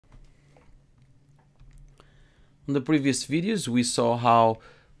In the previous videos, we saw how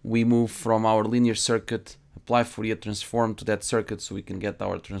we move from our linear circuit, apply Fourier transform to that circuit so we can get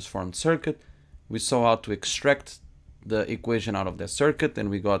our transformed circuit. We saw how to extract the equation out of that circuit, and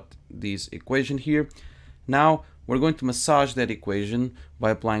we got this equation here. Now we're going to massage that equation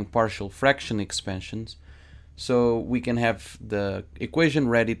by applying partial fraction expansions so we can have the equation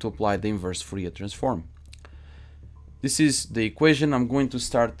ready to apply the inverse Fourier transform. This is the equation. I'm going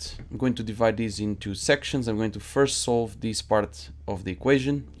to divide these into sections. I'm going to first solve this part of the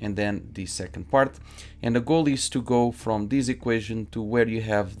equation and then the second part. And the goal is to go from this equation to where you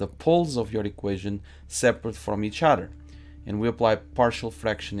have the poles of your equation separate from each other. And we apply partial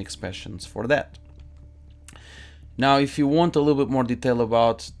fraction expansions for that. Now, if you want a little bit more detail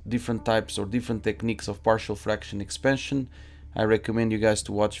about different types or different techniques of partial fraction expansion, I recommend you guys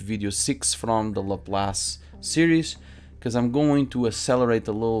to watch video 6 from the Laplace series, because I'm going to accelerate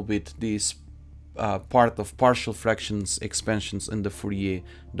a little bit this part of partial fractions expansions in the Fourier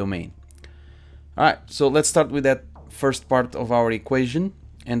domain. Alright, so let's start with that first part of our equation,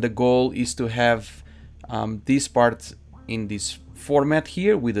 and the goal is to have this part in this format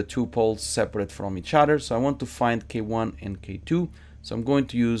here with the two poles separate from each other. So I want to find K1 and K2, so I'm going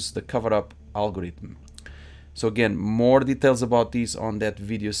to use the cover-up algorithm. So again, more details about this on that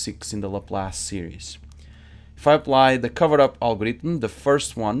video 6 in the Laplace series. If I apply the cover-up algorithm, the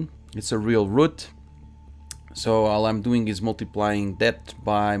first one, it's a real root. So all I'm doing is multiplying that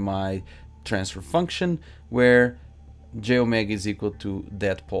by my transfer function, where j omega is equal to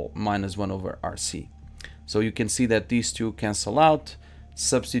that pole, minus 1 over RC. So you can see that these two cancel out,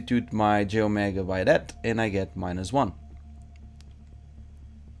 substitute my j omega by that, and I get minus 1.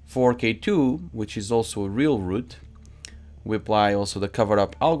 For K2, which is also a real root, we apply also the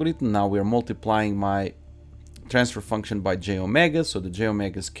cover-up algorithm. Now we're multiplying my transfer function by j omega, so the j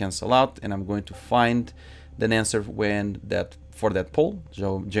omegas cancel out, and I'm going to find the answer for that pole,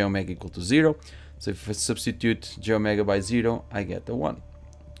 j omega equal to 0. So if I substitute j omega by 0, I get the 1.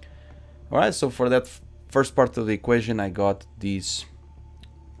 Alright, so for that first part of the equation, I got this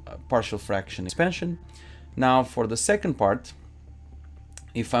partial fraction expansion. Now for the second part,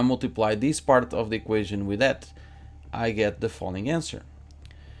 if I multiply this part of the equation with that, I get the following answer.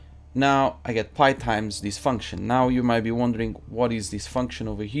 Now I get pi times this function. Now you might be wondering, what is this function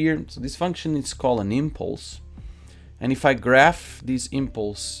over here? So this function is called an impulse. And if I graph this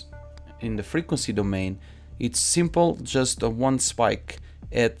impulse in the frequency domain, it's simple, just a one spike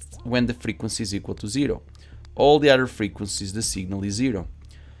at when the frequency is equal to 0. All the other frequencies, the signal is 0.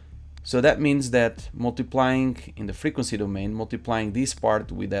 So that means that multiplying in the frequency domain, multiplying this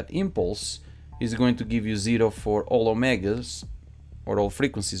part with that impulse is going to give you 0 for all omegas, or all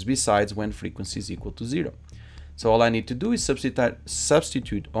frequencies besides when frequency is equal to 0. So all I need to do is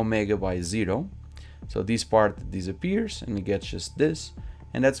substitute omega by 0. So this part disappears and you get just this,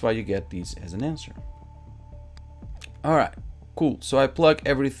 and that's why you get this as an answer. Alright, cool. So I plug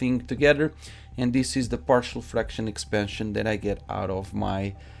everything together, and this is the partial fraction expansion that I get out of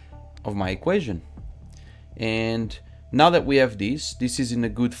my equation. And now that we have this is in a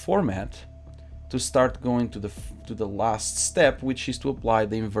good format to start going to the last step, which is to apply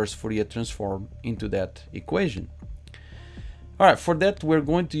the inverse Fourier transform into that equation. Alright, for that we're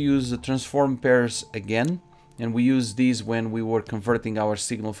going to use the transform pairs again, and we use these when we were converting our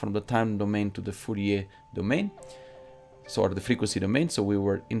signal from the time domain to the Fourier domain, or the frequency domain. So we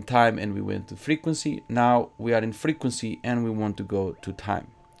were in time and we went to frequency. Now we are in frequency and we want to go to time.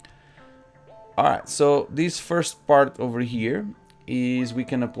 Alright, so this first part over here is we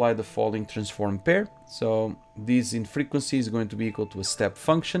can apply the following transform pair. So this in frequency is going to be equal to a step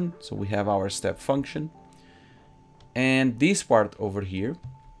function. So we have our step function. And this part over here,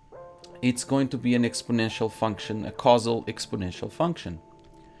 it's going to be an exponential function, a causal exponential function.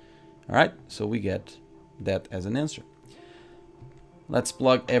 Alright, so we get that as an answer. Let's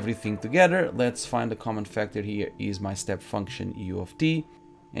plug everything together. Let's find the common factor. Here is my step function u of t,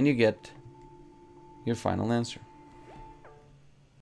 and you get your final answer.